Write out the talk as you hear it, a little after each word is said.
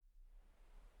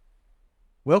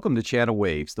Welcome to Channel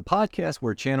Waves, the podcast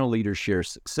where channel leaders share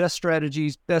success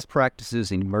strategies, best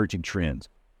practices, and emerging trends.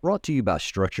 Brought to you by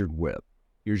Structured Web.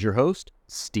 Here's your host,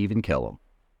 Steven Kellam.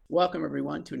 Welcome,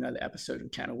 everyone, to another episode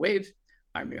of Channel Waves.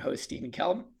 I'm your host, Steven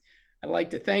Kellam. I'd like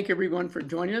to thank everyone for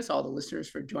joining us, all the listeners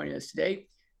for joining us today.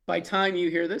 By the time you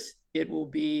hear this, it will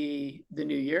be the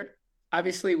new year.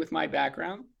 Obviously, with my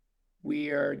background,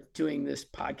 we are doing this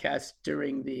podcast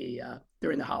during the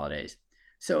holidays.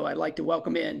 So I'd like to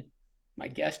welcome in my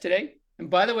guest today. And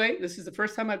by the way, this is the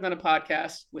first time I've done a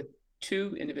podcast with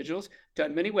two individuals.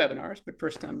 Done many webinars, but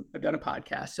first time I've done a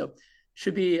podcast. So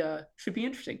should be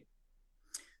interesting.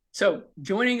 So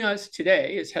joining us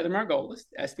today is Heather Margolis,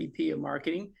 SVP of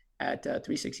Marketing at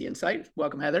 360 Insight.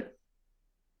 Welcome, Heather.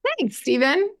 Thanks,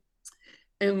 Steven.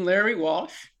 And Larry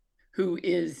Walsh, who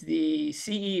is the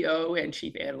CEO and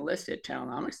Chief Analyst at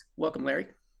Channelnomics. Welcome, Larry.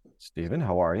 Steven,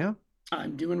 how are you?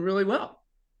 I'm doing really well.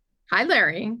 Hi,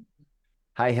 Larry.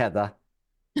 Hi, Heather.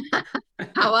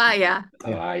 How are you?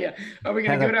 How are you? Are we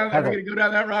going to go down? Are we going to go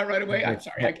down that route right away? I'm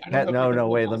sorry. No,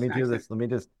 wait. Let me do this. Let me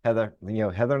just, Heather.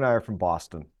 Heather and I are from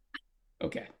Boston.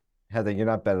 Okay. Heather, you're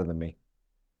not better than me.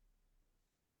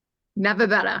 Never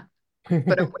better,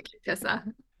 but a wicked pisser.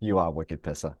 You are wicked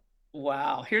pisser.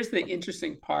 Wow. Here's the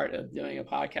interesting part of doing a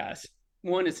podcast.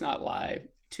 One, it's not live.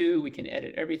 Two, we can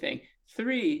edit everything.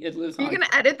 Three, it lives on. Are you going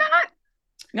to edit that?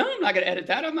 No, I'm not going to edit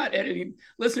that. I'm not editing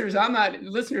listeners.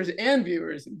 Listeners and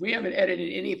viewers. We haven't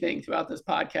edited anything throughout this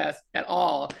podcast at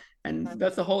all. And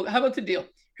that's the whole, how about the deal?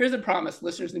 Here's a promise,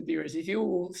 listeners and viewers. If you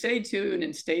will stay tuned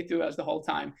and stay through us the whole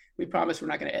time, we promise we're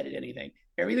not going to edit anything.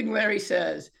 Everything Larry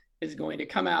says is going to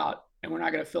come out and we're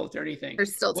not going to filter anything.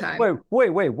 There's still time. Wait,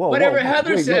 whoa. Whatever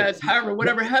Heather says, however,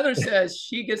 whatever Heather says,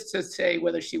 she gets to say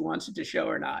whether she wants it to show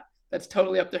or not. That's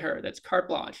totally up to her. That's carte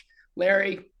blanche.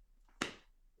 Larry,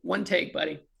 one take,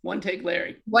 buddy. One take,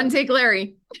 Larry. One take,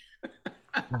 Larry.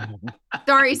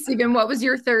 Sorry, Steven. What was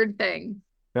your third thing?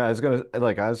 Yeah, I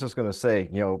was just gonna say,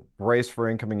 brace for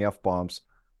incoming F-bombs.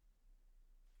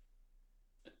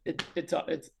 It's all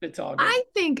good. I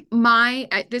think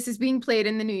this is being played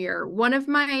in the new year. One of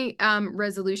my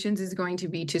resolutions is going to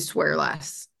be to swear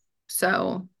less.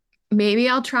 So maybe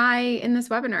I'll try in this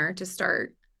webinar to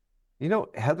start.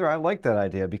 Heather, I like that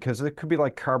idea because it could be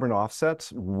like carbon offsets.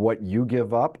 What you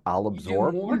give up, I'll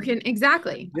absorb. You can,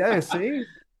 exactly. Yeah, see?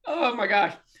 Oh my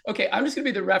gosh. Okay, I'm just gonna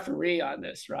be the referee on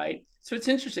this, right? So it's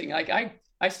interesting. Like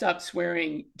I stopped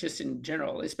swearing just in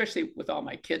general, especially with all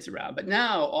my kids around. But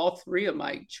now all three of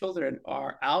my children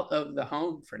are out of the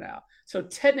home for now. So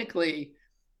technically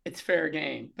it's fair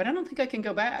game, but I don't think I can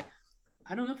go back.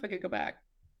 I don't know if I could go back.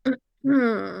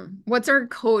 What's our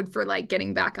code for like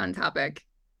getting back on topic?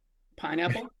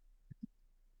 Pineapple.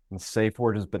 The safe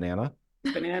word is banana.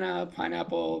 Banana,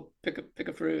 pineapple, pick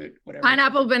a fruit, whatever.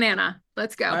 Pineapple, banana.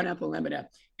 Let's go. Pineapple, lemon.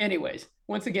 Anyways,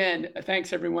 once again,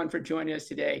 thanks everyone for joining us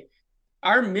today.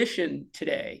 Our mission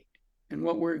today and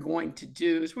what we're going to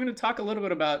do is we're going to talk a little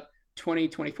bit about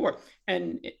 2024.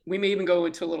 And we may even go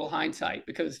into a little hindsight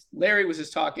because Larry was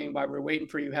just talking while we were waiting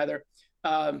for you, Heather.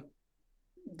 Don't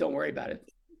worry about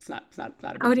it. It's not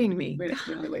outing me.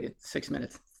 We only waited 6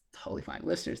 minutes. Totally fine.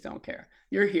 Listeners don't care.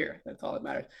 You're here. That's all that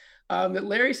matters. That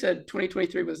Larry said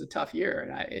 2023 was a tough year.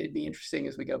 And it'd be interesting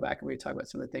as we go back and we talk about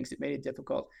some of the things that made it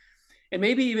difficult. And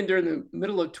maybe even during the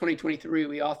middle of 2023,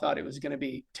 we all thought it was going to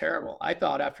be terrible. I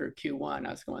thought after Q1,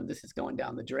 I was going, this is going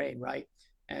down the drain, right?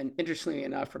 And interestingly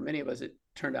enough, for many of us, it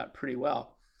turned out pretty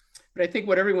well. But I think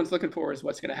what everyone's looking for is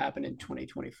what's going to happen in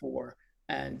 2024.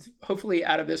 And hopefully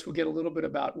out of this, we'll get a little bit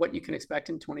about what you can expect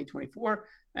in 2024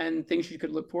 and things you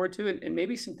could look forward to, and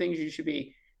maybe some things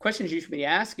questions you should be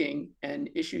asking and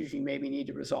issues you maybe need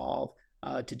to resolve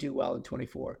to do well in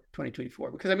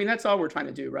 2024. Because I mean, that's all we're trying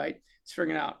to do, right? It's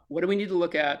figuring out what do we need to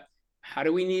look at, how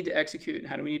do we need to execute, and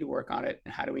how do we need to work on it,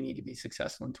 and how do we need to be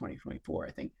successful in 2024.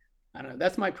 I don't know,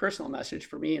 that's my personal message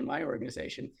for me and my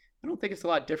organization. I don't think it's a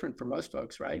lot different for most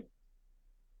folks, right?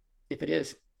 If it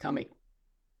is, tell me.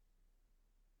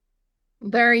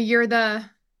 Larry, you're the...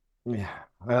 Yeah.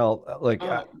 Well,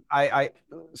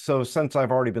 so since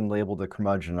I've already been labeled a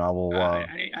curmudgeon, I will. I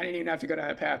didn't even have to go down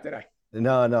that path, did I?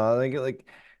 No.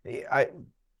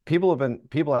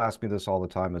 People ask me this all the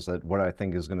time, is that what I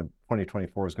think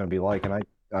 2024 is going to be like, and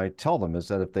I tell them is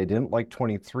that if they didn't like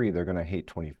 23, they're going to hate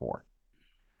 24.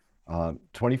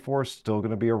 24 is still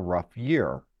going to be a rough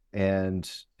year,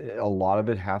 and a lot of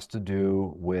it has to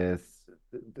do with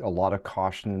a lot of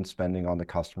caution and spending on the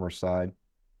customer side.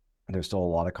 There's still a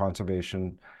lot of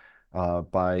conservation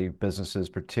by businesses,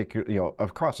 particularly,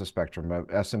 across the spectrum of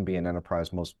SMB and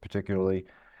enterprise, most particularly.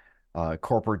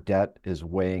 Corporate debt is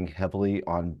weighing heavily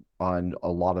on a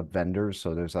lot of vendors.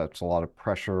 So that's a lot of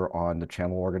pressure on the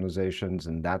channel organizations,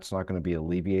 and that's not going to be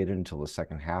alleviated until the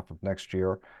second half of next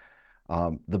year.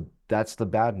 That's the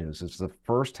bad news. It's the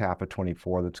first half of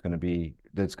 24 that's going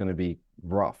to be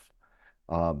rough.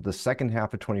 The second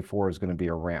half of 24 is going to be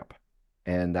a ramp,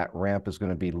 and that ramp is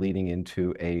going to be leading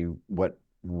into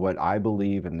what I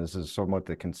believe, and this is somewhat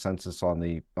the consensus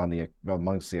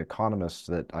amongst the economists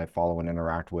that I follow and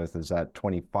interact with, is that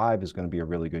 25 is going to be a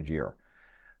really good year.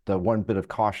 The one bit of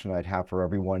caution I'd have for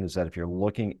everyone is that if you're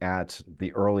looking at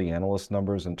the early analyst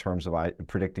numbers in terms of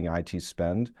predicting IT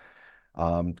spend,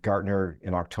 Gartner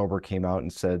in October came out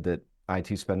and said that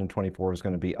IT spend in 24 is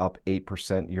going to be up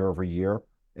 8% year over year.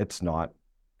 It's not.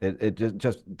 It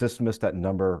just dismissed that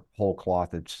number whole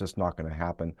cloth. It's just not going to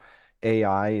happen.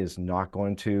 AI is not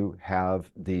going to have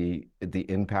the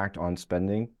impact on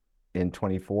spending in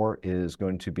 24. It is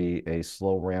going to be a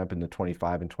slow ramp into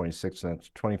 25 and 26.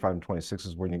 And 25 and 26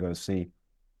 is when you're going to see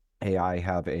AI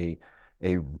have a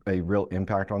real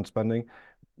impact on spending.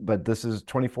 But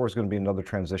 24 is going to be another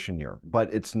transition year,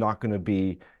 but it's not going to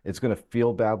be, it's going to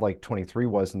feel bad like 23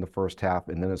 was in the first half,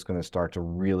 and then it's going to start to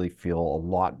really feel a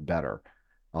lot better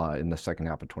in the second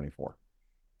half of 24.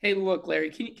 Hey, look,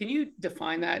 Larry, can you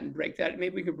define that and break that?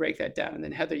 Maybe we could break that down. And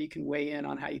then Heather, you can weigh in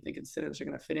on how you think incentives are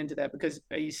going to fit into that, because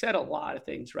you said a lot of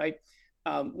things, right?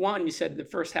 One, you said the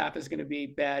first half is going to be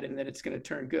bad and then it's going to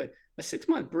turn good. A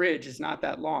 6-month bridge is not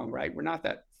that long, right? We're not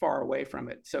that far away from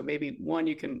it. So maybe one,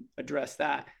 you can address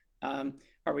that.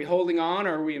 Are we holding on,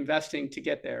 or are we investing to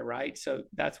get there, right? So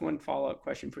that's one follow-up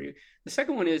question for you. The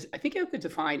second one is, I think you have to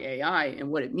define AI and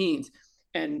what it means.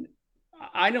 And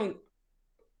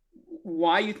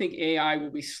why you think AI will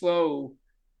be slow,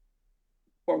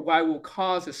 or why will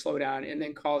cause a slowdown and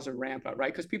then cause a ramp up,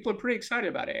 right? Because people are pretty excited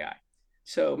about AI.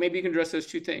 So maybe you can address those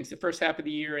two things, the first half of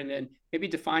the year, and then maybe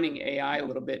defining AI a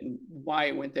little bit and why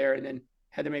it went there. And then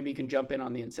Heather, maybe you can jump in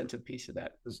on the incentive piece of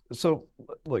that. So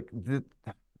look, the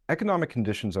economic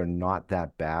conditions are not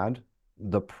that bad.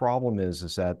 The problem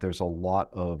is that there's a lot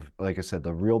of, like I said,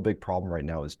 the real big problem right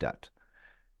now is debt.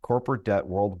 Corporate debt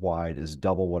worldwide is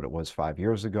double what it was 5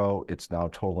 years ago. It's now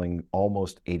totaling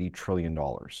almost $80 trillion.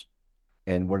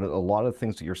 And what a lot of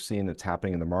things that you're seeing that's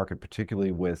happening in the market,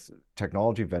 particularly with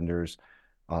technology vendors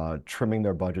trimming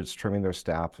their budgets, trimming their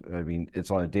staff. I mean,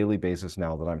 it's on a daily basis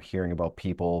now that I'm hearing about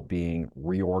people being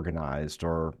reorganized,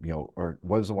 or what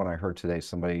was the one I heard today?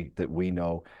 Somebody that we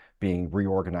know being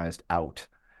reorganized out,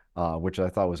 which I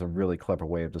thought was a really clever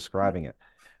way of describing it.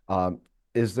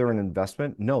 Is there an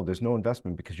investment? No, there's no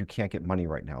investment, because you can't get money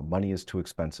right now. Money is too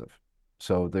expensive.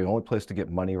 So the only place to get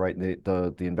money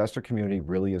the investor community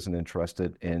really isn't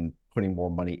interested in putting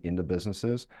more money into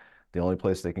businesses. The only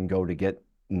place they can go to get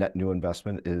net new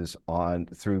investment is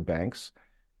through banks.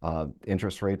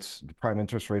 Interest rates, prime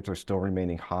interest rates are still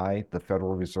remaining high. The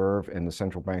Federal Reserve and the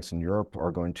central banks in Europe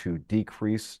are going to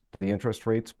decrease the interest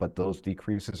rates, but those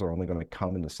decreases are only going to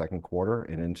come in the second quarter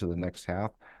and into the next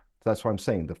half. So that's why I'm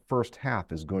saying the first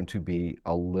half is going to be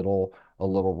a little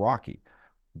rocky.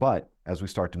 But as we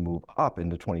start to move up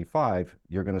into 25,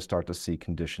 you're going to start to see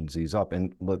conditions ease up.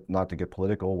 And not to get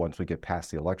political, once we get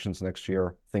past the elections next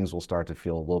year, things will start to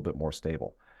feel a little bit more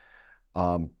stable.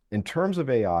 In terms of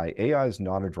AI is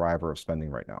not a driver of spending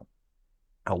right now.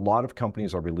 A lot of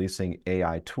companies are releasing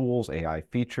AI tools, AI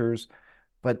features,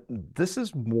 but this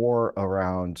is more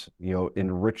around,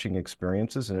 enriching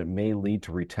experiences, and it may lead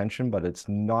to retention, but it's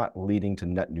not leading to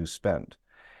net new spend.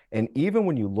 And even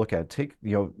when you look at the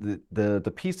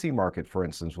PC market, for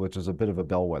instance, which is a bit of a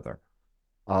bellwether,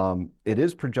 it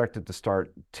is projected to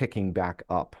start ticking back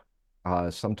up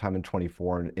sometime in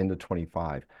 24 and into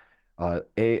 25.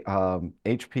 HP,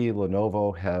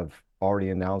 Lenovo have already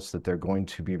announced that they're going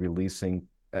to be releasing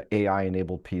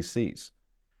AI-enabled PCs,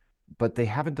 but they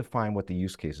haven't defined what the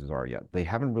use cases are yet. They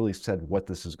haven't really said what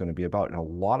this is going to be about. And a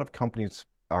lot of companies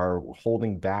are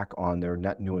holding back on their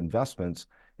net new investments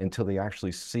until they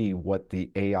actually see what the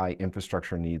AI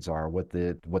infrastructure needs are, what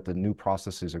the new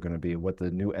processes are going to be, what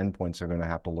the new endpoints are going to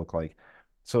have to look like.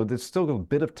 So there's still a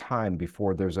bit of time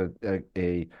before there's a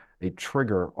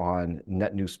trigger on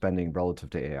net new spending relative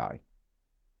to AI.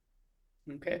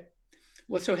 Okay.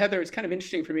 Well, so Heather, it's kind of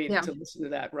interesting for me to listen to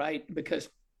that, right? Because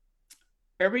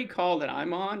every call that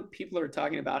I'm on, people are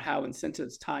talking about how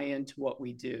incentives tie into what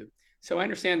we do. So I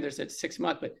understand there's that 6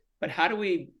 month, but how do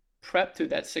we prep through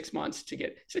that 6 months to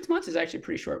get 6 months is actually a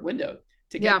pretty short window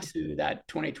to get to that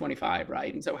 2025,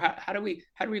 right? And so how do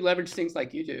we leverage things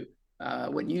like you do,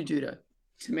 what you do to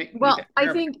make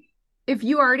I think if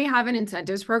you already have an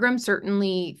incentives program,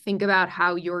 certainly think about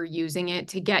how you're using it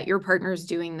to get your partners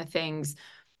doing the things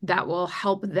that will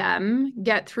help them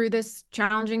get through this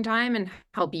challenging time and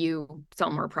help you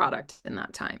sell more product in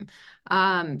that time.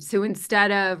 So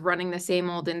instead of running the same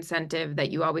old incentive that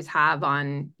you always have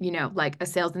on, like a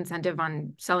sales incentive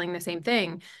on selling the same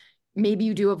thing, maybe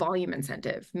you do a volume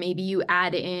incentive. Maybe you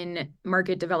add in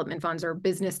market development funds or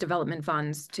business development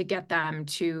funds to get them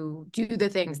to do the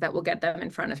things that will get them in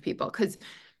front of people. Because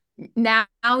now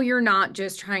you're not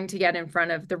just trying to get in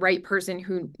front of the right person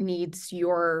who needs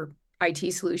your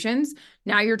IT solutions.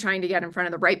 Now you're trying to get in front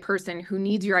of the right person who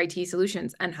needs your IT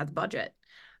solutions and has budget.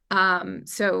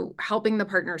 So helping the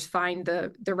partners find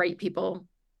the right people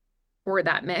for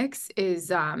that mix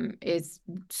is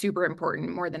super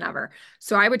important, more than ever.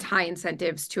 So I would tie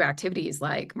incentives to activities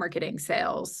like marketing,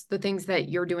 sales, the things that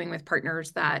you're doing with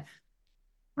partners that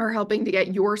are helping to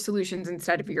get your solutions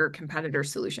instead of your competitor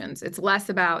solutions. It's less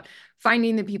about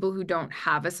finding the people who don't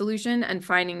have a solution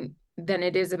than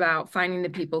it is about finding the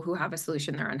people who have a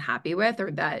solution they're unhappy with or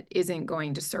that isn't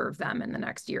going to serve them in the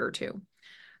next year or two.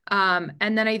 And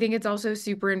then I think it's also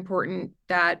super important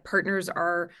that partners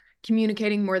are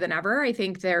communicating more than ever. I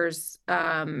think there's,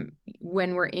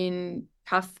 when we're in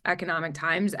tough economic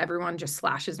times, everyone just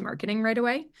slashes marketing right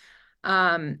away.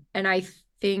 And I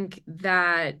think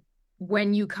that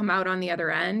when you come out on the other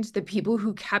end, the people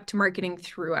who kept marketing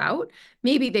throughout,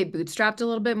 maybe they bootstrapped a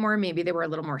little bit more, maybe they were a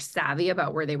little more savvy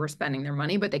about where they were spending their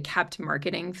money, but they kept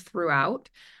marketing throughout,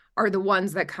 are the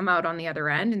ones that come out on the other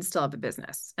end and still have a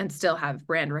business and still have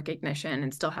brand recognition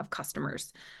and still have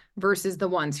customers, versus the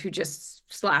ones who just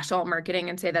slash all marketing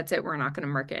and say, that's it, we're not going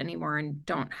to market anymore, and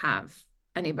don't have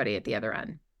anybody at the other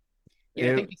end.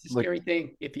 Yeah, I think it's a scary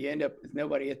thing if you end up with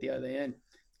nobody at the other end.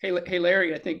 Hey,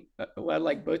 Larry, I think I'd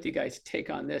like both you guys to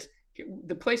take on this.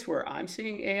 The place where I'm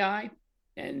seeing AI,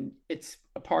 and it's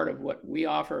a part of what we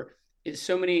offer, is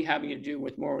so many having to do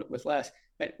with more with less.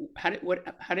 But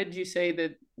how did you say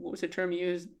that? What was the term you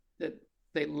used, that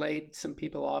they laid some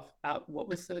people out? What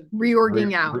was the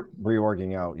reorging out?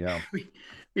 Reorging out, yeah.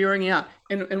 Reorging out,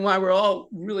 and while we're all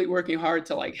really working hard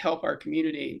to like help our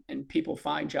community and people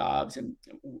find jobs, and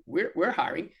we're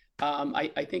hiring.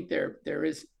 I think there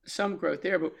is some growth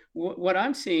there, but what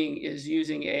I'm seeing is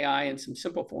using AI in some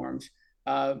simple forms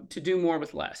to do more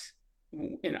with less.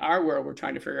 In our world, we're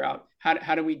trying to figure out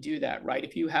how do we do that, right?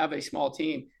 If you have a small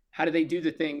team, how do they do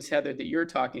the things, Heather, that you're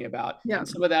talking about? Yeah. And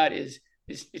some of that is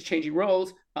changing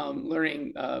roles,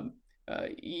 learning,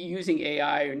 using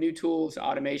AI or new tools,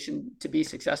 automation to be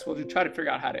successful, to try to figure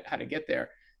out how to get there.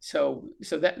 So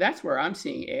that's where I'm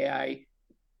seeing AI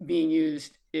being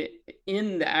used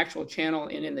in the actual channel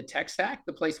and in the tech stack,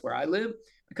 the place where I live,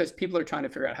 because people are trying to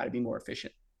figure out how to be more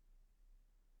efficient.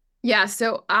 Yeah,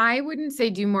 so I wouldn't say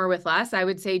do more with less. I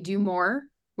would say do more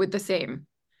with the same.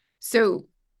 So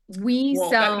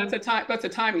that's a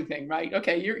timing thing, right?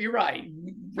 Okay, you're right.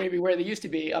 Maybe where they used to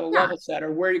be at a level set,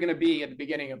 or where you're going to be at the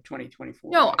beginning of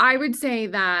 2024. No, right? I would say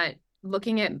that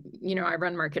looking at, I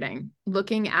run marketing,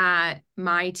 looking at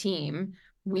my team,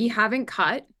 we haven't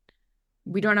cut.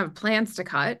 We don't have plans to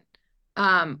cut.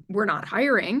 We're not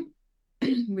hiring.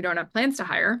 We don't have plans to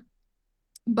hire,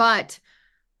 but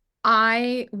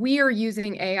we are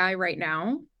using AI right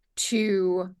now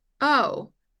to,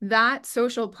 that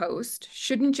social post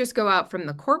shouldn't just go out from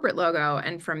the corporate logo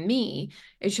and from me.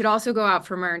 It should also go out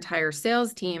from our entire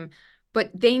sales team, but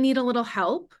they need a little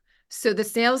help. So the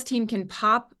sales team can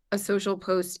pop a social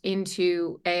post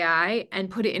into AI and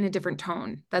put it in a different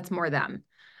tone. That's more them.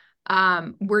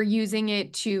 We're using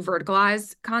it to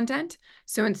verticalize content.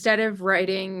 So instead of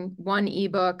writing one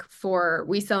ebook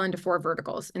we sell into 4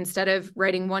 verticals. Instead of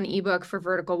writing one ebook for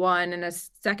vertical 1 and a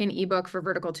second ebook for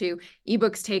vertical 2,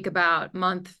 ebooks take about a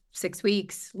month, 6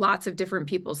 weeks, lots of different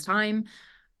people's time.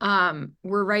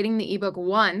 We're writing the ebook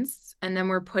once, and then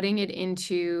we're putting it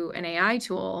into an AI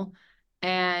tool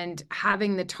and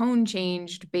having the tone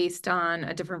changed based on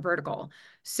a different vertical.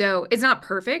 So it's not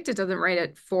perfect. It doesn't write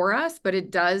it for us, but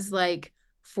it does like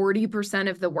 40%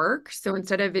 of the work. So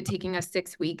instead of it taking us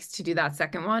 6 weeks to do that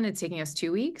second one, it's taking us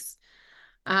 2 weeks.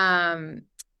 And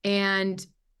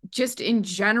just in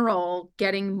general,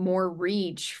 getting more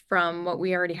reach from what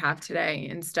we already have today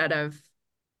instead of,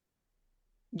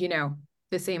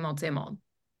 the same old, same old.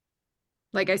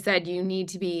 Like I said, you need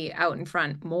to be out in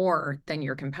front more than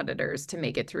your competitors to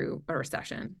make it through a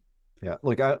recession. Yeah,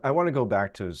 look, I want to go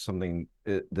back to something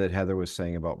that Heather was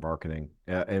saying about marketing.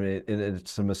 And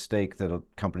it's a mistake that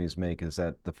companies make, is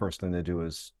that the first thing they do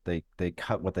is they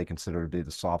cut what they consider to be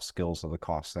the soft skills of the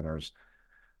cost centers.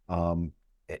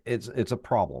 It's a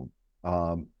problem.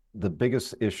 The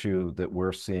biggest issue that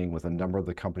we're seeing with a number of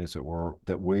the companies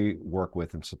that we work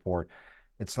with and support,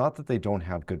 it's not that they don't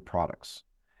have good products.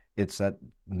 It's that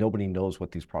nobody knows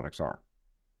what these products are.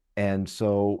 And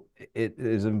so it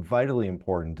is vitally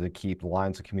important to keep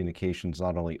lines of communications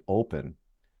not only open,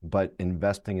 but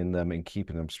investing in them and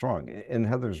keeping them strong. And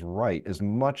Heather's right, as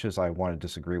much as I want to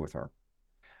disagree with her,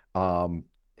 um,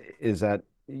 is that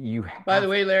you have... By the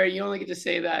way, Larry, you only get to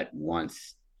say that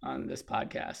once on this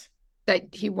podcast.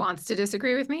 That he wants to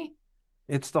disagree with me?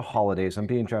 It's the holidays. I'm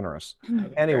being generous.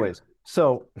 Okay, Anyways,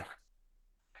 so...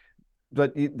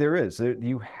 But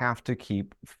you have to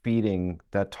keep feeding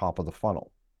that top of the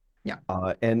funnel. Yeah.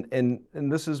 And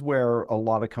this is where a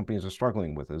lot of companies are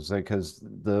struggling with, is because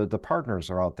the partners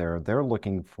are out there, they're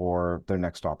looking for their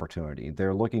next opportunity.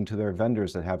 They're looking to their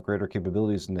vendors that have greater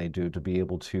capabilities than they do to be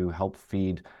able to help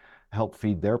feed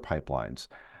their pipelines.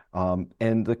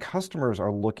 And the customers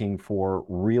are looking for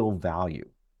real value.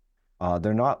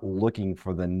 They're not looking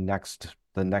for the next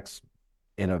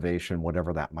innovation,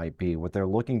 whatever that might be. What they're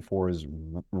looking for is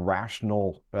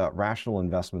rational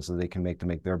investments that they can make to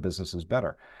make their businesses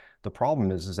better. The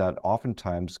problem is that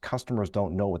oftentimes customers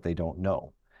don't know what they don't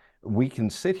know. We can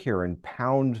sit here and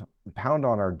pound on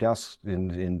our desks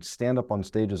and stand up on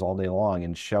stages all day long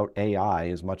and shout AI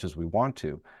as much as we want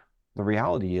to. The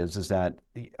reality is that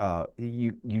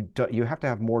you have to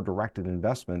have more directed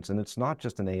investments, and it's not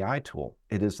just an AI tool.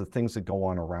 It is the things that go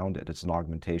on around it. It's an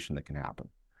augmentation that can happen.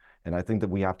 And I think that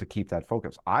we have to keep that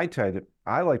focus. I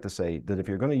like to say that if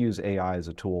you're going to use AI as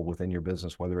a tool within your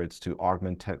business, whether it's to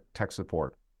augment tech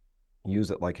support, use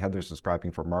it like Heather's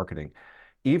describing for marketing,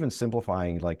 even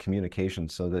simplifying like communication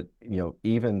so that,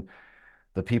 even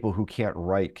the people who can't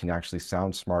write can actually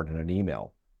sound smart in an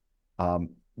email.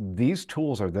 These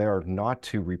tools are there not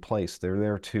to replace, they're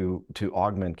there to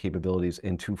augment capabilities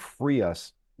and to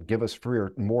give us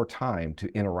more time to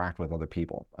interact with other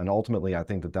people. And ultimately, I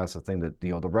think that that's the thing that,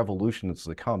 the revolution that's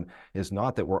to come is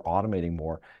not that we're automating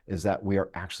more, is that we are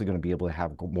actually going to be able to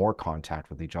have more contact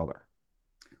with each other.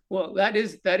 Well, that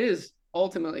is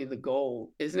ultimately the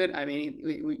goal, isn't it? I mean,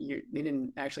 we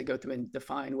didn't actually go through and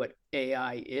define what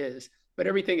AI is, but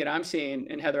everything that I'm seeing,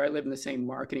 and Heather, I live in the same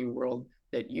marketing world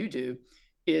that you do,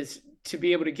 is to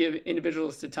be able to give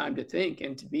individuals the time to think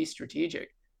and to be strategic,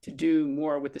 to do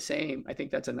more with the same. I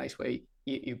think that's a nice way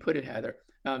you put it, Heather.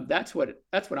 That's what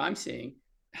I'm seeing.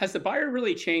 Has the buyer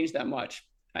really changed that much?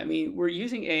 I mean, we're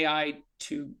using AI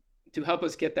to help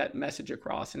us get that message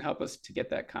across and help us to get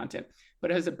that content.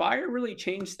 But has the buyer really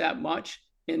changed that much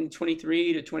in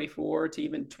 23 to 24 to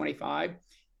even 25?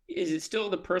 Is it still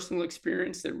the personal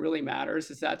experience that really matters?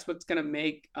 Is that what's going to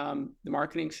make the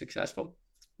marketing successful?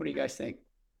 What do you guys think?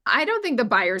 I don't think the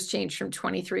buyers changed from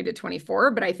 23 to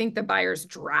 24, but I think the buyers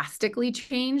drastically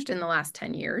changed in the last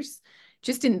 10 years,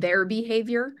 just in their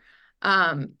behavior.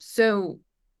 So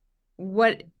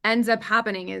what ends up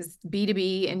happening is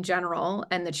B2B in general,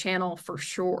 and the channel for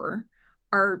sure,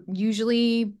 are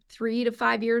usually 3 to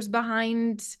 5 years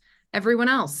behind everyone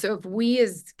else. So if we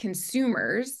as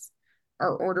consumers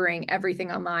are ordering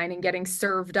everything online and getting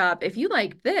served up, if you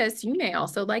like this, you may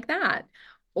also like that.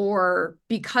 Or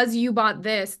because you bought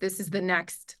this is the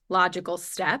next logical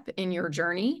step in your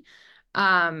journey.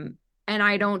 And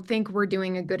I don't think we're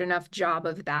doing a good enough job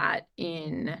of that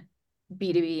in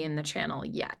B2B in the channel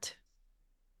yet.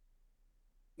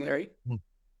 Larry?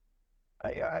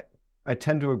 I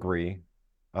tend to agree.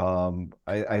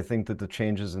 I think that the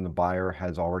changes in the buyer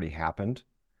has already happened.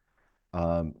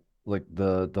 Like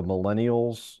the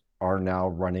millennials are now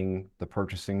running the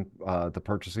purchasing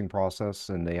process,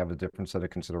 and they have a different set of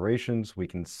considerations. We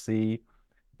can see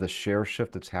the share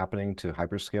shift that's happening to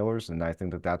hyperscalers, and I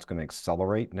think that that's going to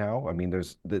accelerate now. I mean,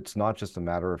 it's not just a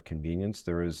matter of convenience.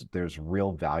 There's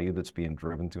real value that's being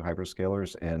driven to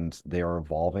hyperscalers, and they are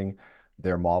evolving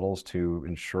their models to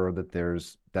ensure that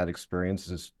that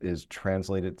experience is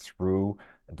translated through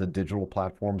the digital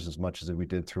platforms as much as we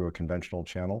did through a conventional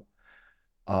channel.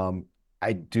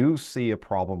 I do see a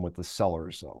problem with the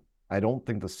sellers, though. I don't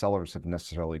think the sellers have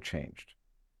necessarily changed.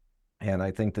 And I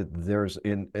think that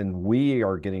we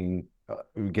are getting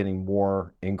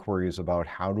more inquiries about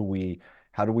how do we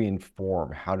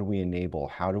inform, how do we enable,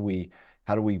 how do we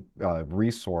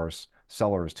resource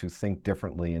sellers to think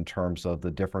differently in terms of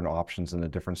the different options and the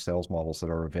different sales models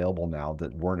that are available now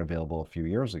that weren't available a few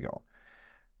years ago.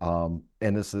 And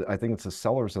I think it's the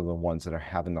sellers are the ones that are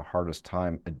having the hardest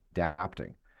time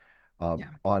adapting.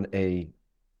 On a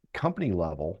company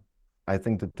level, I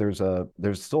think that there's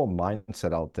still a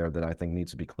mindset out there that I think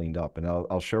needs to be cleaned up. And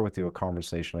I'll share with you a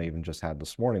conversation I even just had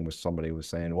this morning with somebody who was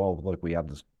saying, well, look, we have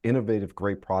this innovative,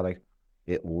 great product.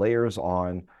 It layers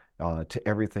on to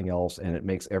everything else, and it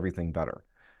makes everything better.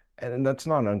 And that's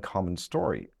not an uncommon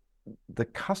story. The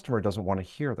customer doesn't want to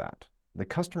hear that. The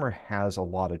customer has a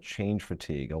lot of change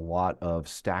fatigue, a lot of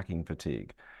stacking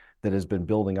fatigue that has been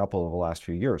building up over the last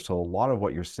few years. So a lot of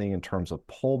what you're seeing in terms of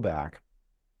pullback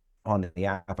on the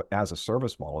app as a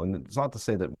service model, and it's not to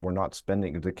say that we're not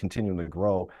spending to continuing to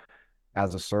grow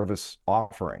as a service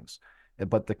offerings,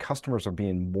 but the customers are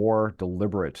being more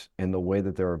deliberate in the way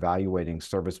that they're evaluating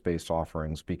service-based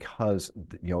offerings because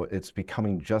it's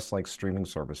becoming just like streaming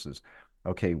services.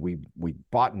 Okay, we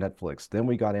bought Netflix, then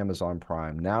we got Amazon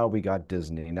Prime, now we got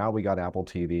Disney, now we got Apple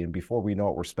TV, and before we know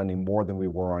it, we're spending more than we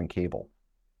were on cable.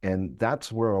 And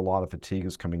that's where a lot of fatigue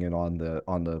is coming in on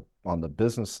the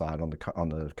business side, on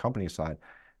the company side.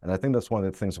 And I think that's one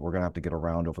of the things that we're going to have to get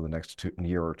around over the next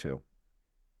year or two.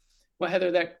 Well,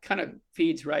 Heather, that kind of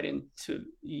feeds right into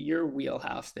your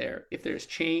wheelhouse there. If there's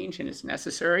change and it's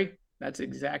necessary, that's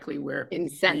exactly where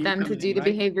incent them to do the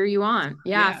behavior you want.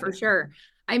 Yeah, for sure.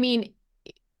 I mean,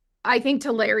 I think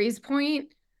to Larry's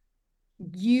point,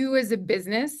 you as a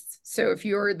business, so if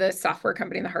you're the software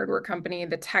company, the hardware company,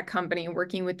 the tech company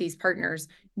working with these partners,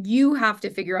 you have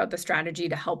to figure out the strategy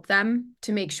to help them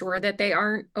to make sure that they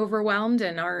aren't overwhelmed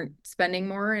and aren't spending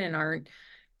more and aren't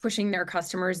pushing their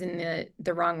customers in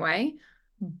the wrong way.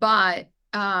 But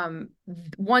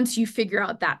once you figure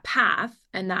out that path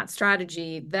and that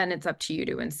strategy, then it's up to you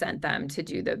to incent them to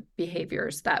do the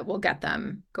behaviors that will get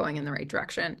them going in the right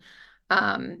direction.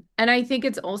 And I think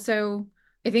it's also,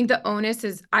 I think the onus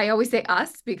is, I always say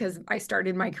us because I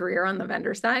started my career on the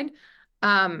vendor side.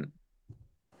 I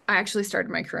actually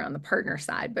started my career on the partner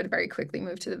side, but very quickly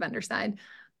moved to the vendor side.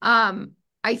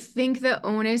 I think the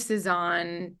onus is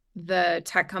on the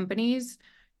tech companies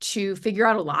to figure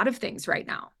out a lot of things right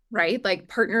now, right? Like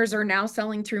partners are now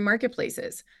selling through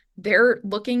marketplaces. They're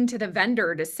looking to the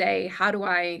vendor to say, how do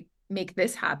I make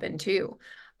this happen too?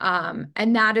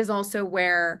 And that is also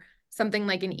where something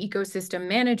like an ecosystem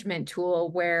management tool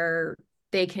where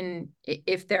they can,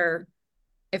 if their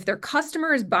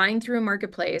customer is buying through a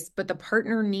marketplace, but the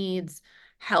partner needs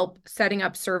help setting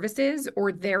up services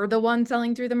or they're the one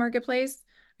selling through the marketplace.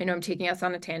 I know I'm taking us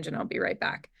on a tangent. I'll be right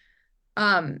back.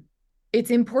 It's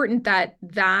important that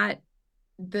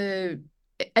the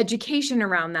education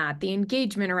around that, the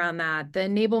engagement around that, the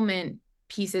enablement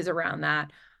pieces around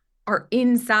that are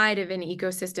inside of an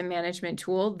ecosystem management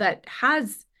tool that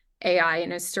has AI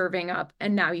and is serving up,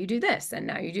 and now you do this, and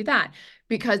now you do that.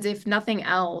 Because if nothing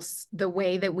else, the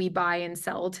way that we buy and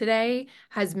sell today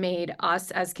has made us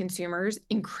as consumers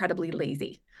incredibly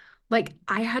lazy. Like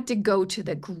I had to go to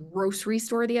the grocery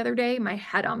store the other day. My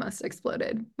head almost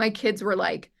exploded. My kids were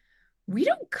like, we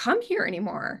don't come here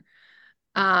anymore.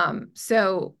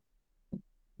 So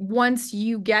once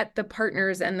you get the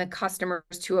partners and the customers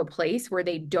to a place where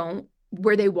they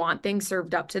want things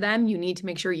served up to them, you need to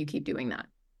make sure you keep doing that.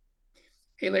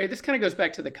 Hey, Larry, this kind of goes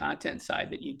back to the content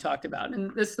side that you talked about.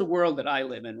 And this is the world that I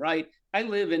live in, right?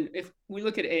 If we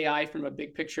look at AI from a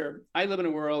big picture, I live in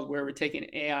a world where we're taking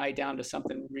AI down to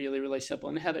something really, really simple.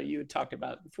 And Heather, you had talked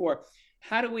about it before.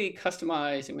 How do we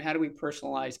customize and how do we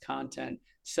personalize content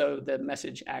so the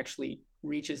message actually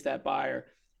reaches that buyer?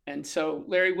 And so,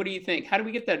 Larry, what do you think? How do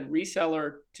we get that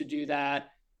reseller to do that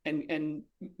and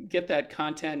get that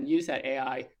content, use that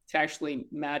AI to actually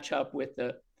match up with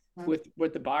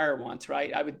what the buyer wants,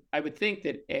 right? I would think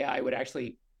that AI would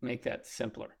actually make that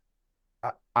simpler.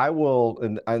 I will,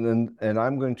 and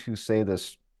I'm going to say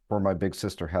this for my big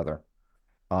sister Heather,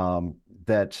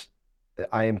 that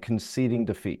I am conceding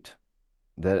defeat,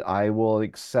 that I will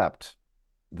accept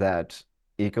that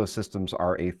ecosystems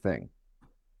are a thing.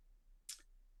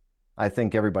 I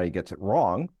think everybody gets it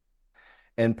wrong.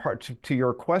 And part to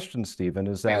your question, Steven,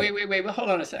 is that wait, hold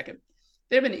on a second.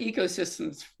 There have been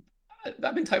ecosystems.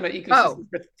 I've been talking about ecosystems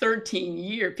for 13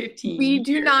 years, 15 years. We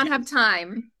do not have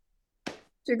time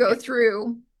to go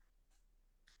through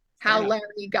how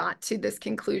Larry got to this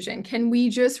conclusion. Can we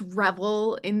just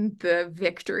revel in the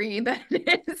victory that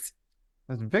it is?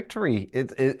 Victory,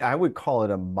 I would call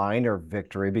it a minor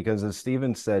victory because as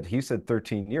Steven said, he said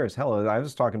 13 years. Hell, I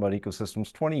was talking about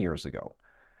ecosystems 20 years ago.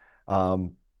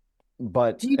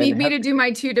 But do you need me to do my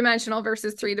 2-dimensional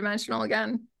versus 3-dimensional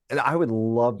again? And I would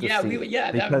love to see that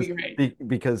would be great.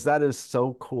 Because that is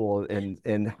so cool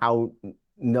and how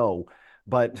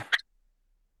but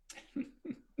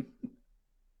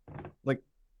like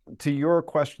to your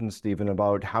question, Steven,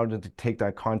 about how to take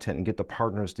that content and get the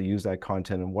partners to use that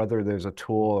content and whether there's a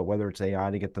tool or whether it's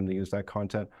AI to get them to use that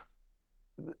content.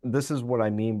 this is what I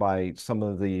mean by some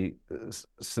of the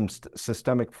some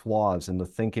systemic flaws in the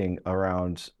thinking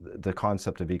around the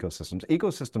concept of ecosystems.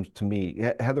 Ecosystems, to me,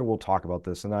 Heather will talk about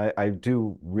this, and I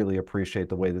do really appreciate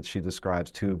the way that she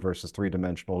describes 2 versus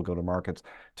 3-dimensional go-to-markets.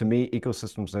 To me,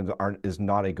 ecosystems is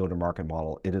not a go-to-market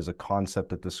model. It is a concept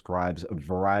that describes a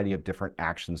variety of different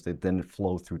actions that then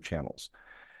flow through channels.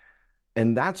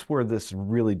 And that's where this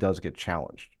really does get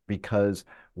challenged, because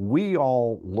we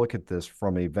all look at this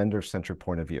from a vendor-centric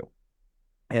point of view.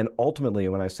 And ultimately,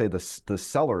 when I say the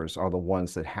sellers are the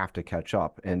ones that have to catch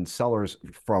up, and sellers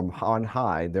from on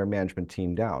high, their management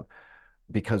team down,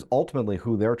 because ultimately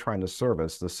who they're trying to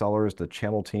service, the sellers, the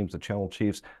channel teams, the channel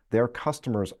chiefs, their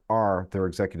customers are their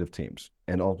executive teams.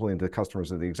 And ultimately the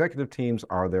customers of the executive teams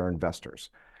are their investors.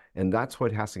 And that's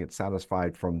what has to get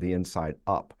satisfied from the inside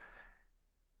up.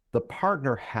 The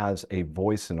partner has a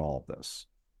voice in all of this.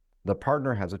 The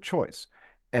partner has a choice.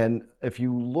 And if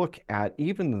you look at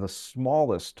even the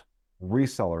smallest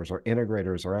resellers or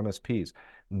integrators or MSPs,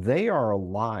 they are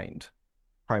aligned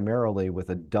primarily with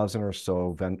a dozen or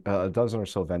so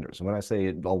vendors. And when I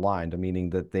say aligned, I'm meaning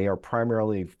that they are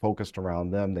primarily focused around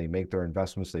them. They make their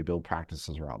investments, they build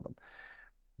practices around them.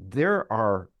 There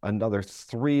are another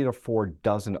 3 to 4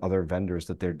 dozen other vendors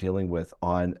that they're dealing with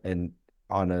on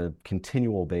a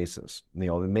continual basis.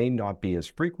 It may not be as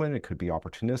frequent, it could be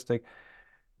opportunistic,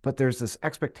 but there's this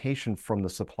expectation from the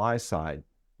supply side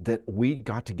that we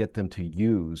got to get them to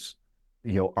use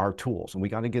our tools, and we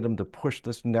got to get them to push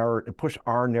this narrative, push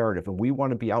our narrative, and we want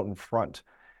to be out in front.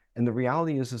 And the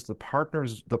reality is the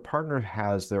partner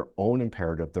has their own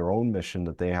imperative, their own mission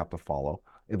that they have to follow,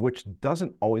 which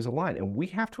doesn't always align. And we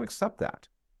have to accept that.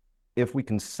 If we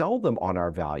can sell them on our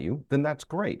value, then that's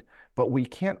great. But we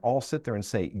can't all sit there and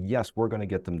say, yes, we're going to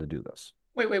get them to do this.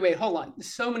 Wait, hold on.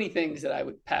 There's so many things that I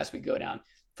would go down.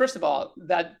 First of all,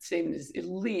 that statement is at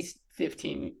least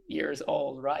 15 years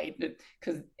old, right?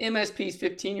 Because MSPs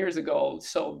 15 years ago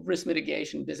sold risk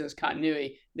mitigation, business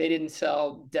continuity. They didn't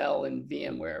sell Dell and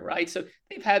VMware, right? So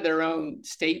they've had their own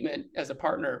statement as a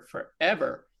partner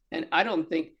forever. And I don't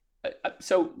think,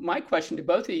 so my question to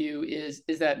both of you is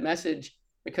that message,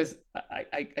 because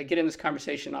I get in this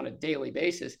conversation on a daily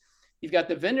basis. You've got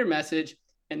the vendor message,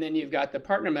 and then you've got the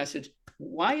partner message.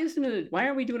 Why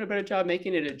aren't we doing a better job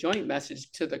making it a joint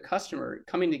message to the customer,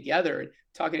 coming together and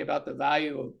talking about the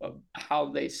value of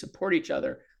how they support each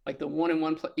other, like the 1 and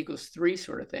 1 equals 3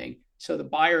 sort of thing, so the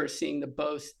buyer is seeing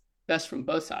the best from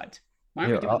both sides? Why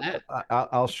aren't we doing that?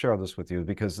 I'll share this with you,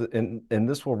 because and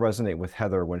this will resonate with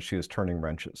Heather when she was turning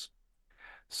wrenches.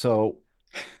 So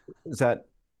is that,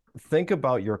 think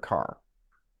about your car.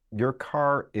 Your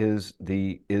car is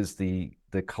the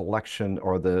collection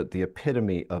or the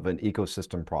epitome of an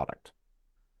ecosystem product.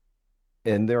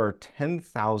 And there are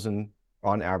 10,000,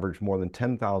 on average, more than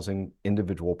 10,000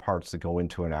 individual parts that go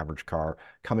into an average car,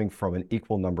 coming from an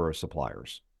equal number of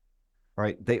suppliers,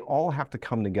 right? They all have to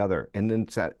come together. And then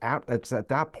it's at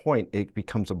that point, it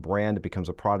becomes a brand, it becomes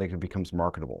a product, it becomes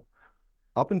marketable.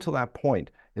 Up until that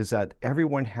point is that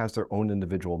everyone has their own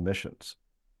individual missions.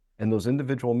 And those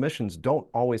individual missions don't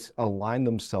always align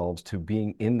themselves to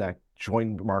being in that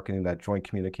joint marketing, that joint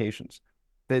communications.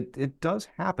 That it does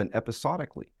happen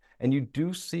episodically. And you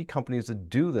do see companies that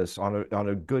do this on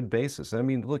a good basis. And I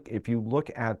mean, look, if you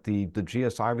look at the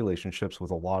GSI relationships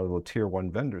with a lot of the tier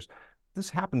 1 vendors,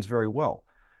 this happens very well.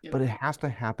 Yep. But it has to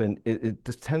happen, it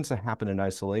just tends to happen in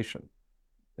isolation.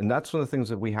 And that's one of the things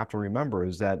that we have to remember,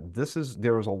 is that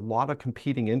there is a lot of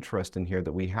competing interest in here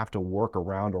that we have to work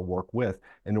around or work with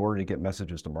in order to get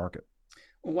messages to market.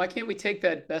 Well, why can't we take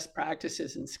that best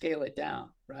practices and scale it down,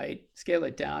 right? Scale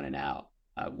it down and out.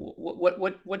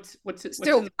 What's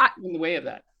in the way of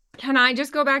that? Can I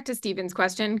just go back to Steven's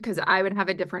question? Because I would have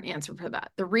a different answer for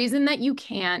that. The reason that you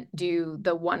can't do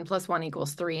the 1 + 1 =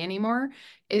 3 anymore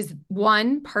is,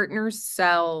 one, partners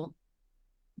sell.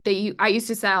 I used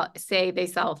to say they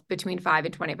sell between 5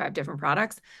 and 25 different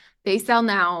products. They sell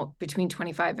now between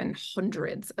 25 and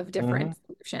hundreds of different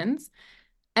solutions.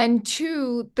 And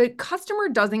 2, the customer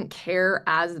doesn't care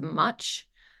as much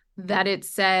that it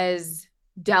says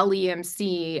Dell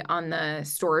EMC on the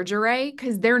storage array,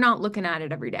 because they're not looking at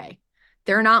it every day.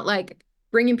 They're not like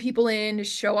bringing people in to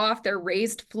show off their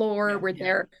raised floor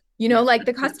they're, like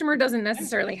the customer doesn't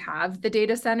necessarily have the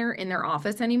data center in their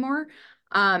office anymore.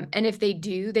 And if they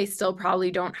do, they still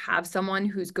probably don't have someone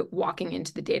who's walking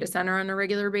into the data center on a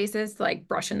regular basis, like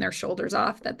brushing their shoulders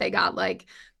off that they got like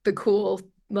the cool,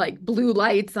 like blue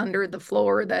lights under the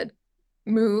floor that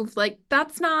move. Like,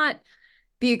 that's not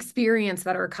the experience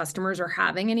that our customers are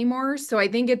having anymore. So I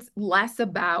think it's less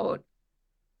about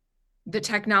the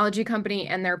technology company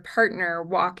and their partner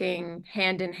walking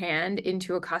hand in hand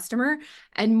into a customer,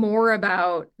 and more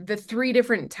about the three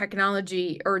different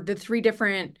technology, or the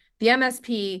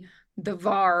MSP, the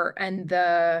VAR, and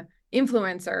the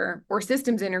influencer or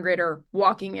systems integrator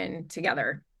walking in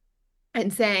together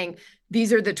and saying,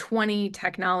 these are the 20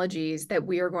 technologies that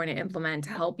we are going to implement to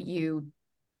help you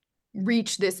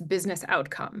reach this business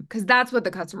outcome. Because that's what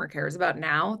the customer cares about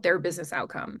now, their business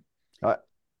outcome.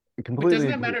 Completely. But doesn't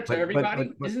that agree. matter to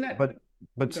everybody? Isn't that?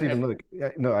 But Stephen, look,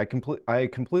 no, I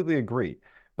completely agree.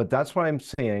 But that's why I'm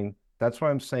saying. That's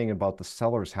why I'm saying about the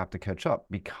sellers have to catch up,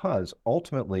 because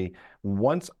ultimately,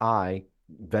 once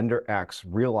vendor X,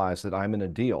 realize that I'm in a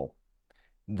deal,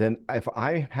 then if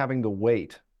I'm having to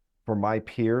wait for my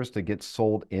peers to get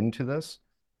sold into this,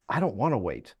 I don't want to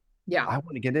wait. Yeah. I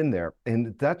want to get in there.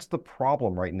 And that's the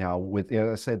problem right now with,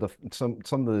 I say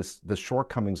some of the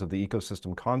shortcomings of the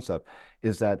ecosystem concept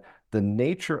is that the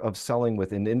nature of selling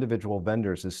within individual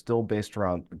vendors is still based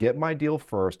around get my deal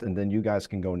first and then you guys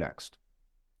can go next.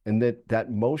 And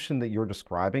that motion that you're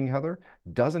describing, Heather,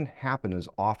 doesn't happen as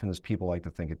often as people like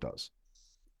to think it does.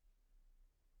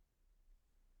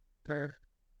 Fair.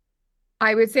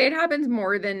 I would say it happens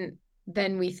more than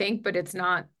we think, but it's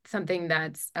not something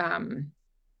that's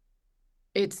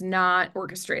it's not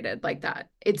orchestrated like that.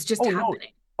 It's just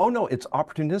happening. No, it's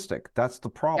opportunistic. That's the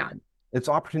problem. Yeah. It's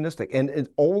opportunistic. And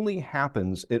it only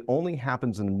happens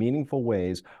in meaningful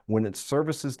ways when it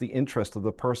services the interest of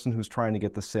the person who's trying to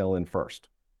get the sale in first.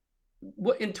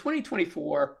 In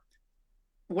 2024,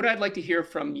 what I'd like to hear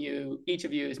from you, each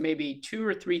of you, is maybe 2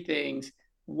 or 3 things.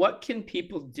 What can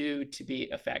people do to be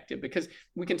effective? Because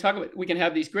we can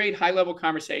have these great high-level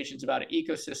conversations about an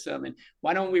ecosystem and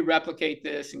why don't we replicate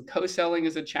this, and co-selling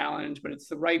is a challenge, but it's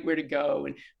the right way to go,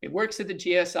 and it works at the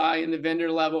GSI and the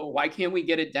vendor level. Why can't we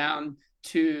get it down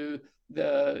to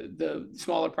the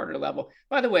smaller partner level?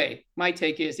 By the way, my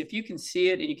take is if you can see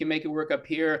it and you can make it work up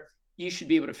here, you should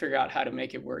be able to figure out how to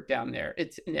make it work down there.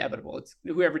 It's inevitable. It's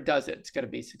whoever does it, it's going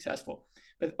to be successful.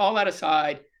 But all that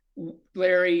aside,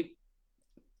 Larry,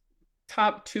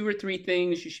 top 2 or 3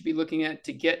 things you should be looking at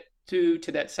to get to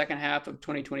that second half of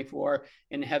 2024.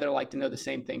 And Heather, I'd like to know the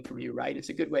same thing from you, right? It's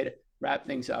a good way to wrap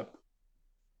things up.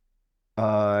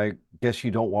 I guess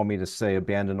you don't want me to say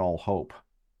abandon all hope.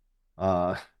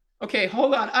 Okay,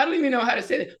 hold on. I don't even know how to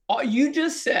say that. All you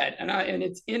just said, and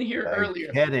it's in here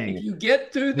earlier. Kidding. If you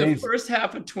get through the first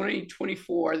half of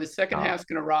 2024, the second half's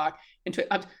going to rock.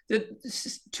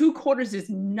 The 2 quarters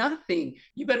is nothing.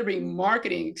 You better be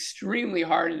marketing extremely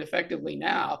hard and effectively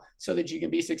now so that you can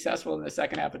be successful in the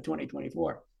second half of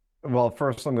 2024. Well,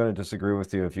 first, I'm going to disagree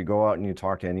with you. If you go out and you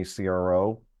talk to any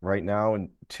CRO right now, and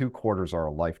 2 quarters are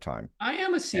a lifetime. I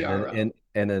am a CRO.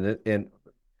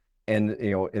 And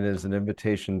it is an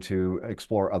invitation to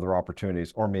explore other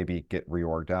opportunities or maybe get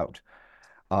reorged out.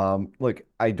 Look,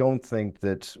 I don't think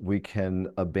that we can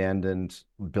abandon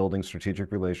building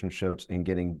strategic relationships and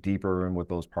getting deeper in with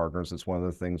those partners. It's one of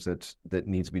the things that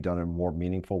needs to be done in a more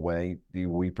meaningful way.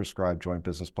 We prescribe joint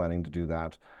business planning to do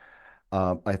that.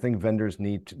 I think vendors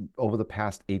need to, over the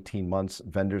past 18 months,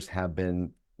 vendors have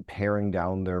been paring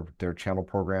down their channel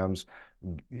programs,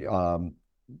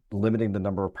 limiting the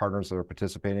number of partners that are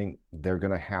participating. They're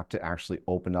going to have to actually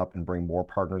open up and bring more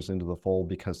partners into the fold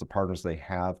because the partners they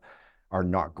have are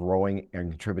not growing and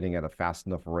contributing at a fast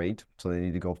enough rate. So they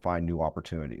need to go find new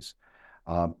opportunities.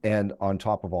 And on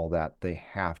top of all that, they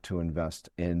have to invest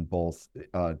in both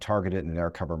targeted and air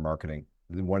cover marketing.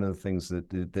 One of the things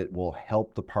that will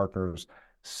help the partners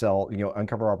sell,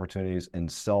 uncover opportunities and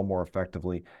sell more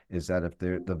effectively is that if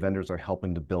the vendors are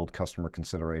helping to build customer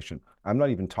consideration. I'm not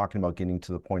even talking about getting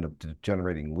to the point of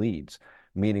generating leads,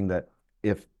 meaning that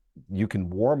if you can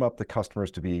warm up the customers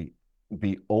to be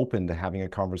open to having a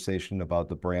conversation about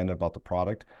the brand, about the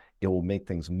product, it will make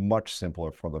things much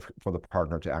simpler for the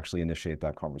partner to actually initiate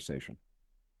that conversation.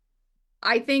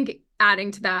 I think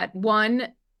adding to that,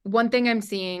 one thing I'm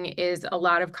seeing is a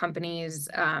lot of companies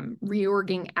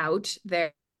reorging out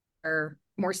their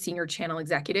more senior channel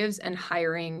executives and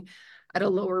hiring at a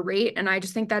lower rate. And I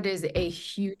just think that is a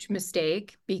huge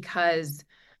mistake because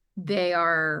they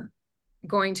are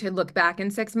going to look back in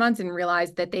 6 months and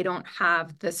realize that they don't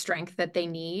have the strength that they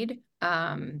need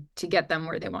to get them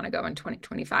where they want to go in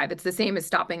 2025. It's the same as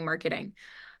stopping marketing.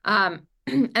 And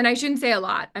I shouldn't say a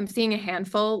lot. I'm seeing a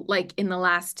handful like in the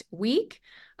last week.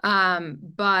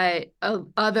 But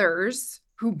others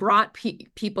who brought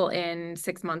people in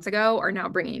 6 months ago are now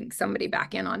bringing somebody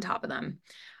back in on top of them.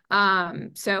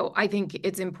 So I think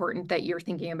it's important that you're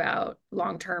thinking about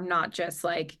long-term, not just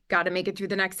like, got to make it through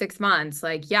the next 6 months.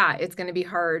 Like, yeah, it's going to be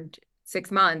hard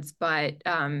 6 months, but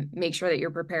make sure that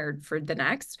you're prepared for the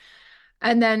next.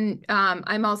 And then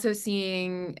I'm also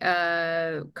seeing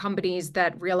companies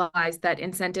that realize that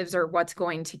incentives are what's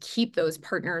going to keep those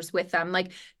partners with them.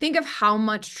 Like, think of how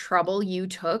much trouble you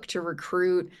took to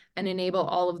recruit and enable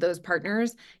all of those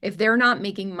partners. If they're not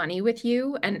making money with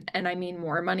you, and I mean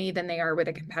more money than they are with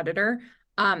a competitor,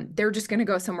 they're just going to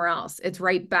go somewhere else. It's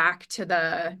right back to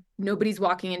the nobody's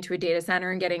walking into a data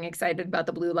center and getting excited about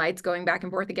the blue lights going back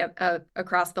and forth again,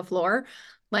 across the floor.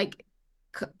 Like,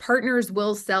 partners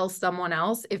will sell someone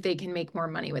else if they can make more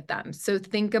money with them. So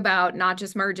think about not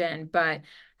just margin, but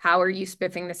how are you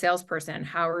spiffing the salesperson?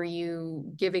 How are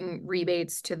you giving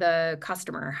rebates to the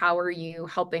customer? How are you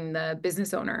helping the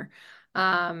business owner?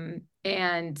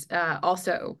 And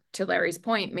also, to Larry's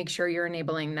point, make sure you're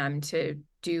enabling them to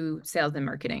do sales and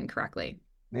marketing correctly.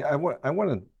 Yeah, I want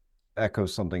to echo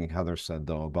something Heather said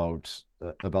though about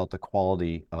the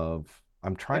quality of.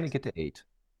 I'm trying to get to 8.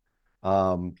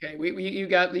 Okay, you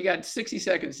got 60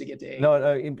 seconds to get to 8.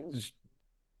 No,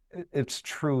 it's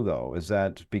true though, is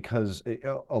that because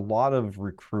a lot of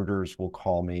recruiters will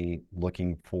call me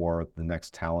looking for the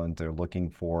next talent. They're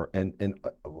looking for, and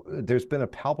there's been a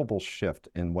palpable shift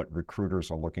in what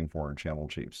recruiters are looking for in channel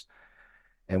chiefs.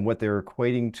 And what they're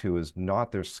equating to is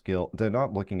not their skill. They're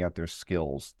not looking at their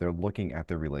skills. They're looking at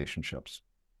their relationships.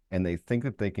 And they think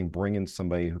that they can bring in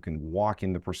somebody who can walk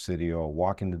into Presidio,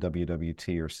 walk into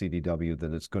WWT or CDW,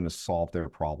 that it's going to solve their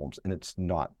problems. And it's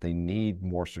not. They need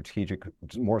more strategic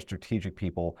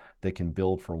people that can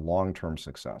build for long-term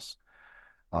success.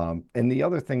 And the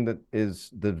other thing that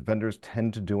vendors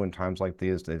tend to do in times like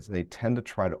these is they tend to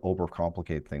try to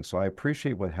overcomplicate things. So I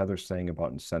appreciate what Heather's saying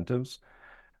about incentives,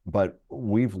 but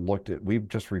we've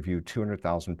just reviewed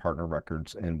 200,000 partner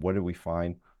records. And what did we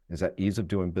find? Is that ease of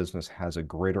doing business has a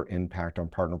greater impact on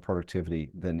partner productivity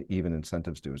than even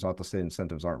incentives do. It's not to say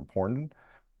incentives aren't important,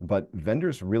 but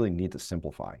vendors really need to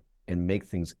simplify and make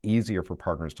things easier for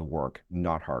partners to work,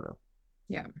 not harder.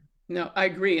 Yeah. No, I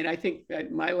agree. And I think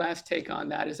that my last take on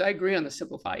that is I agree on the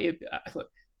simplify. Look,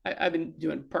 I've been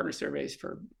doing partner surveys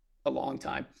for a long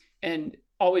time, and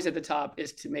always at the top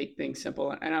is to make things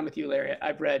simple. And I'm with you, Larry.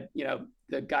 I've read,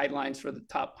 the guidelines for the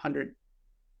top 100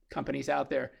 companies out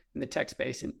there in the tech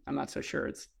space, and I'm not so sure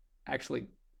it's actually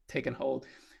taken hold.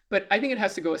 But I think it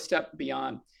has to go a step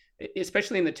beyond,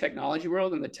 especially in the technology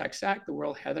world and the tech stack, the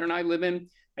world Heather and I live in.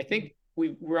 I think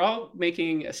we're all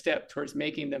making a step towards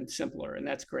making them simpler, and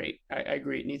that's great. I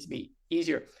agree. It needs to be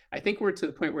easier. I think we're to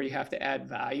the point where you have to add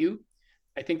value.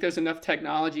 I think there's enough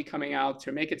technology coming out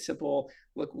to make it simple.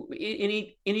 Look,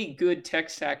 any good tech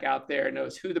stack out there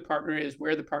knows who the partner is,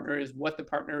 where the partner is, what the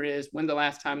partner is, when the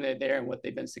last time they're there, and what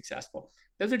they've been successful.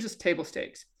 Those are just table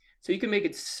stakes. So you can make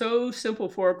it so simple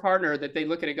for a partner that they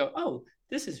look at it and go, oh,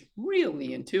 this is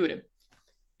really intuitive.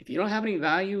 If you don't have any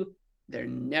value, they're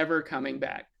never coming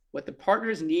back. What the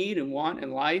partners need and want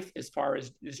in life, as far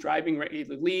as driving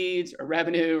leads or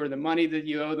revenue or the money that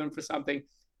you owe them for something,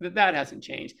 that hasn't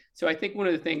changed. So I think one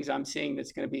of the things I'm seeing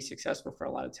that's going to be successful for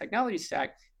a lot of technology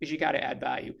stack is you got to add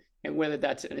value. And whether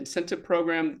that's an incentive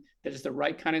program that is the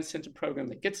right kind of incentive program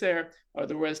that gets there, or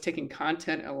otherwise taking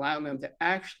content and allowing them to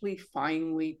actually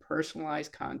finely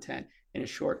personalize content in a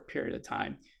short period of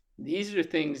time. These are the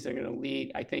things that are going to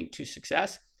lead, I think, to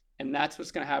success. And that's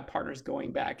what's going to have partners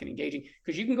going back and engaging.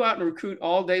 Because you can go out and recruit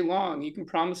all day long. You can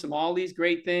promise them all these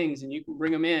great things, and you can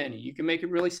bring them in. You can make it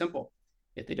really simple.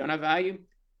 If they don't have value,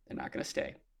 they're not going to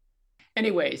stay.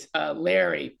 Anyways,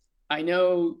 Larry, I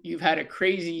know you've had a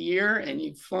crazy year and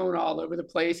you've flown all over the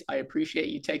place. I appreciate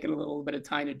you taking a little bit of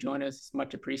time to join us. It's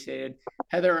much appreciated.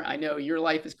 Heather, I know your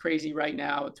life is crazy right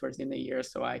now towards the end of the year,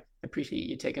 so I appreciate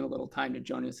you taking a little time to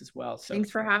join us as well. So thanks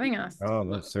for having us. Oh,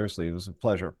 no, seriously, it was a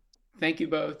pleasure. Thank you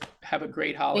both. Have a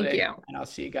great holiday. Thank you. And I'll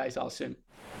see you guys all soon.